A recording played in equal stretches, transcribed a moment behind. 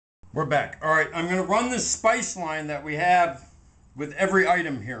We're back. All right, I'm going to run this spice line that we have with every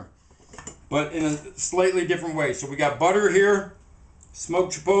item here, but in a slightly different way. So we got butter here,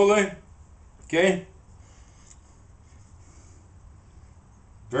 smoked chipotle, okay?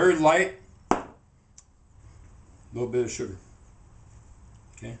 Very light. A little bit of sugar,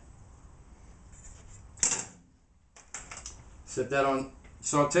 okay? Set that on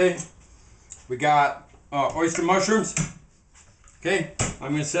saute. We got oyster mushrooms. Okay,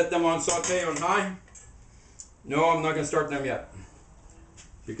 I'm going to set them on saute on high. No, I'm not going to start them yet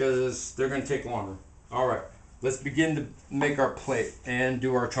because they're going to take longer. All right, let's begin to make our plate and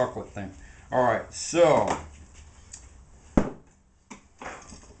do our chocolate thing. All right, so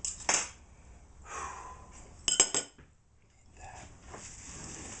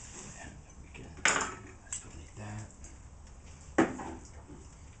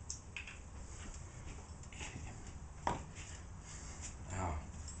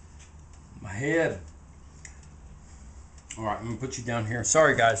head. All right, I'm gonna put you down here.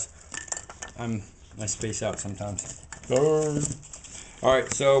 Sorry, guys, I space out sometimes. All right,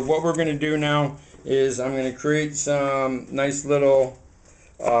 so what we're gonna do now is I'm gonna create some nice little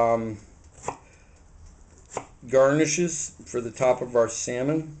garnishes for the top of our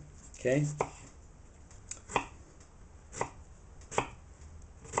salmon. Okay.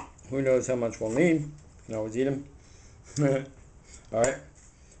 Who knows how much we'll need? Can always eat them. All right.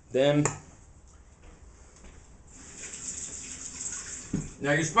 Then.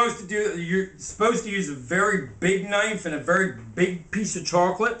 Now you're supposed to use a very big knife and a very big piece of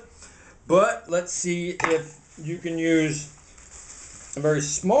chocolate, but let's see if you can use a very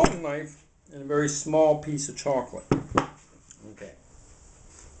small knife and a very small piece of chocolate. Okay.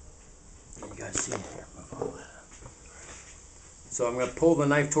 You guys see it here. So I'm going to pull the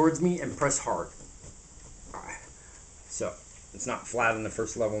knife towards me and press hard. Alright. So it's not flat on the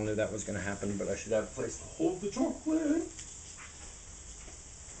first level. I knew that was going to happen, but I should have a place to hold the chocolate.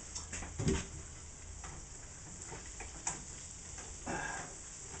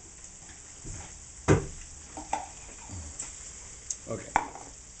 Okay.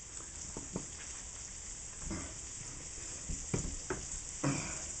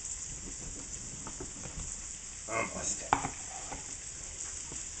 Almost.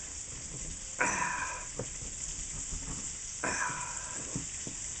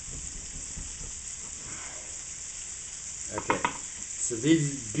 Okay. So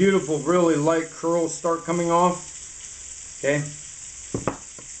these beautiful, really light curls start coming off. Okay.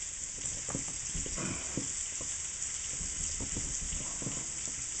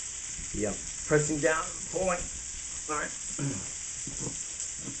 Yep. Pressing down, pulling. All right.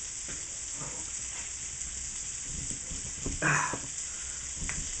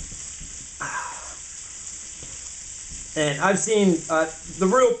 And I've seen the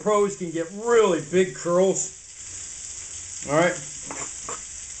real pros can get really big curls. All right.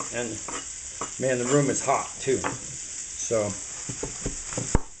 And man, the room is hot too. So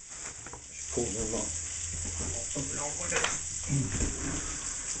just pull them on.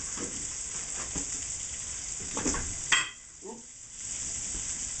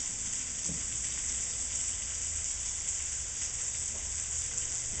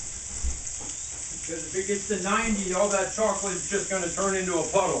 Because if it gets to 90, all that chocolate is just going to turn into a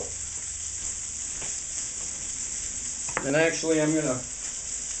puddle. And actually, I'm going to,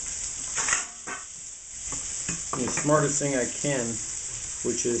 the smartest thing I can,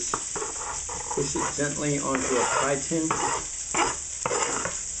 which is push it gently onto a pie tin and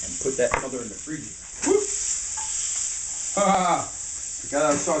put that mother in the freezer. Whoop! Ah! Got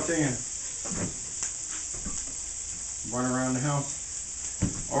out of sauteing. Run around the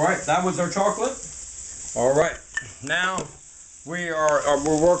house. All right, that was our chocolate. All right, now we're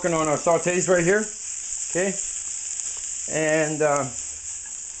working on our sautés right here. Okay, and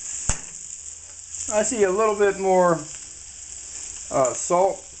I see a little bit more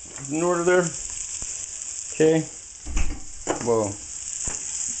salt in order there. Okay, whoa,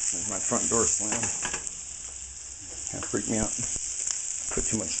 there's my front door slammed. Kind of freaked me out. Put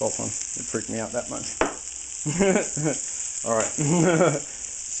too much salt on. It freaked me out that much. All right.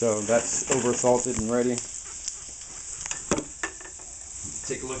 So that's over salted and ready.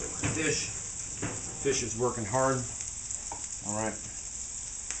 Take a look at my fish. Fish is working hard. All right.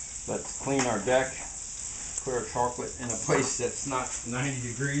 Let's clean our deck. Put our chocolate in a place that's not 90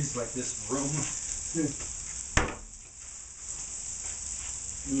 degrees like this room.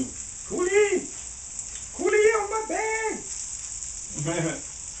 Coolie! Coolie on my bag!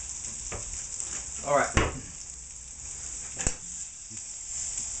 All right.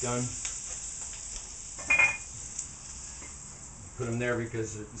 Done. Put them there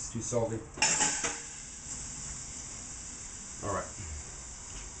because it's too salty. All right.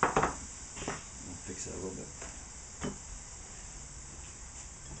 I'll fix that a little bit.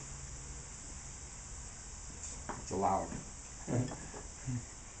 It's allowed.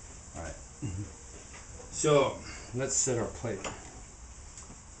 All right. So let's set our plate.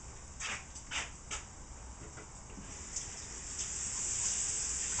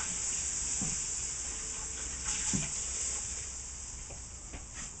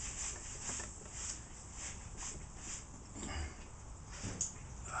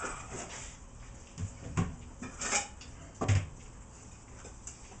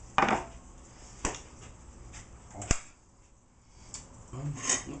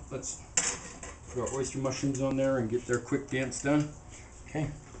 Let's put our oyster mushrooms on there and get their quick dance done. Okay,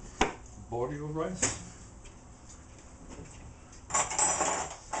 boiled rice.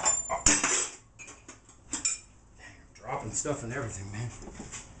 Oh. Dang, I'm dropping stuff and everything, man.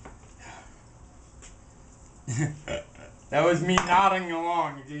 That was me nodding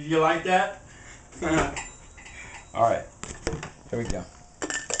along. Did you like that? All right, here we go.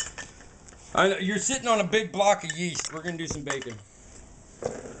 I know, you're sitting on a big block of yeast. We're gonna do some bacon.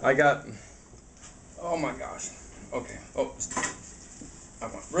 I got, oh my gosh, okay, oh,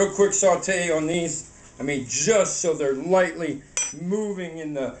 I'm a real quick saute on these. I mean, just so they're lightly moving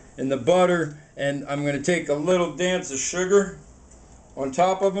in the butter, and I'm going to take a little dance of sugar on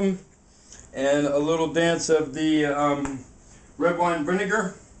top of them, and a little dance of the red wine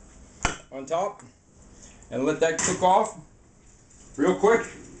vinegar on top, and let that cook off real quick.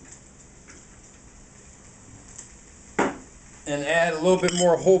 And add a little bit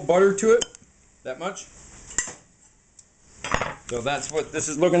more whole butter to it, that much. So that's what this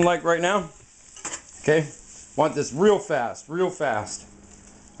is looking like right now. Okay, want this real fast, real fast.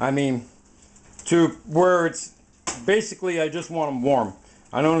 I mean, to where it's basically I just want them warm.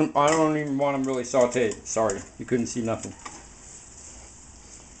 I don't even want them really sauteed. Sorry, you couldn't see nothing.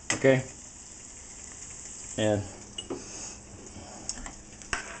 Okay, and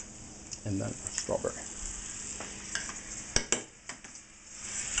then strawberry.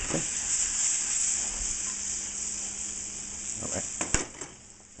 Alright,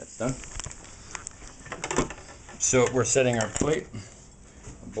 that's done. So we're setting our plate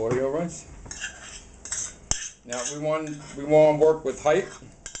of boiled rice. Now we want to work with height.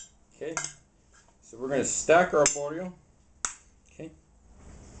 Okay, so we're going to stack our boiled. Okay,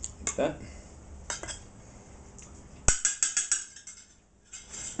 like that.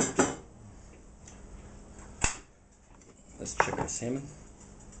 Let's check our salmon.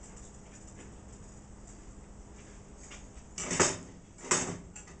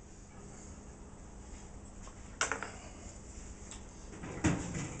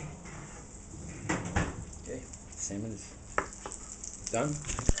 Salmon is done.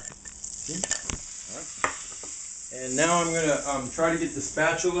 See? All right. And now I'm going to try to get the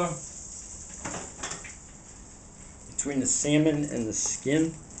spatula between the salmon and the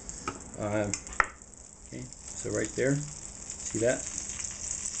skin. Okay, so right there. See that?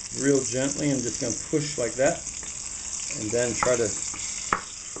 Real gently. I'm just going to push like that. And then try to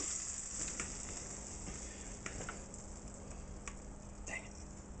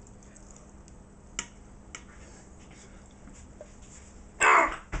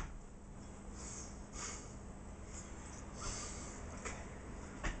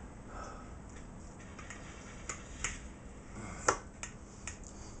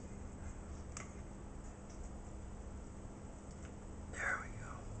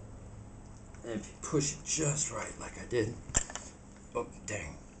and if you push it just right, like I did. Oh,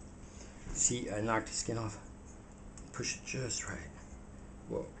 dang. See, I knocked the skin off. Push it just right.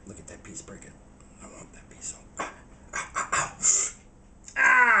 Whoa, look at that piece breaking. I don't want that piece on.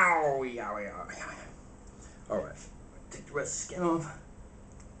 Ow! Ow! Alright, take the rest of the skin off.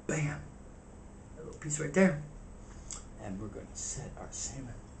 Bam! A little piece right there. And we're going to set our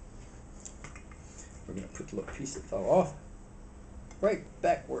salmon. We're going to put the little piece that fell off right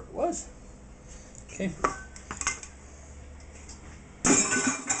back where it was. Okay.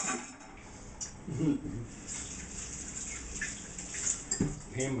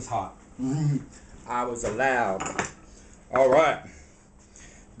 Pan was hot. I was allowed. All right.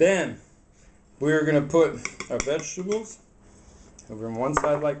 Then we're gonna put our vegetables over on one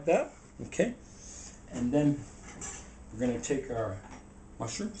side like that. Okay. And then we're gonna take our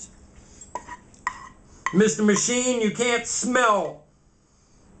mushrooms. Mr. Machine, you can't smell.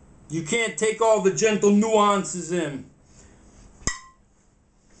 You can't take all the gentle nuances in.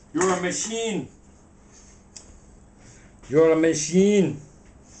 You're a machine. You're a machine.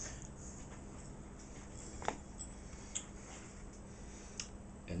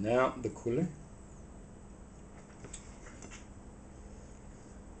 And now the cooler.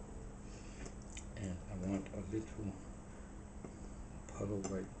 And I want a little puddle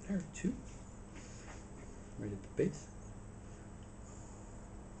right there too. Right at the base.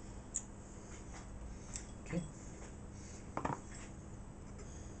 Okay.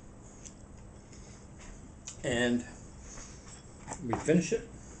 And we finish it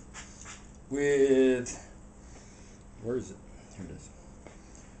with, where is it? Here it is.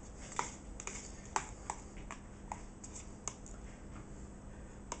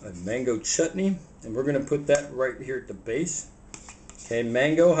 A mango chutney, and we're going to put that right here at the base. Okay,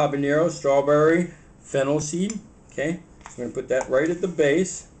 mango, habanero, strawberry, fennel seed. Okay, I'm going to put that right at the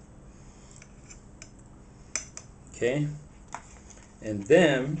base. Okay, and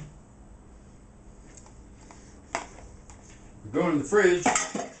then we're going in the fridge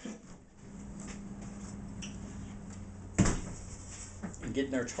and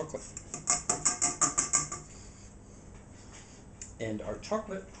getting our chocolate. And our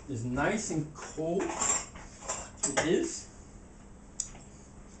chocolate is nice and cold. It is.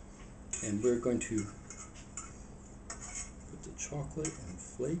 And we're going to put the chocolate and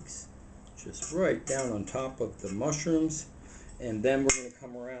flakes just right down on top of the mushrooms. And then we're going to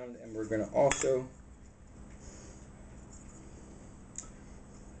come around and we're going to also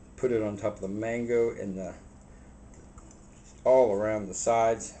put it on top of the mango and the all around the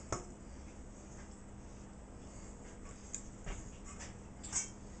sides.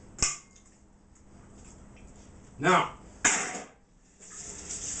 Now,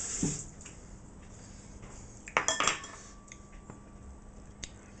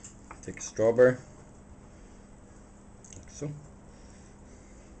 take a strawberry, like so.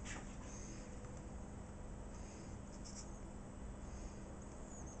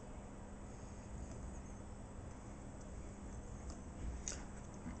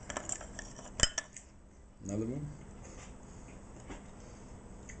 Another one.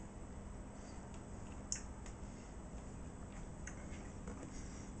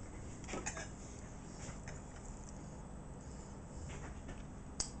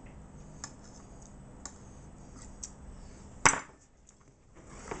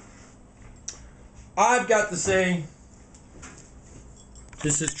 I've got to say,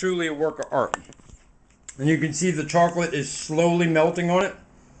 this is truly a work of art. And you can see the chocolate is slowly melting on it.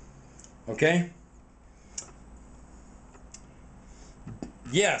 Okay?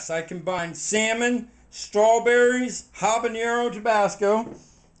 Yes, I combined salmon, strawberries, habanero, Tabasco.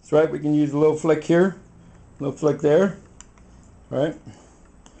 That's right, we can use a little flick here, a little flick there. All right?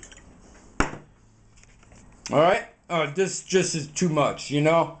 Alright? Oh, this just is too much, you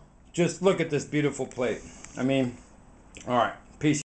know? Just look at this beautiful plate. I mean, alright.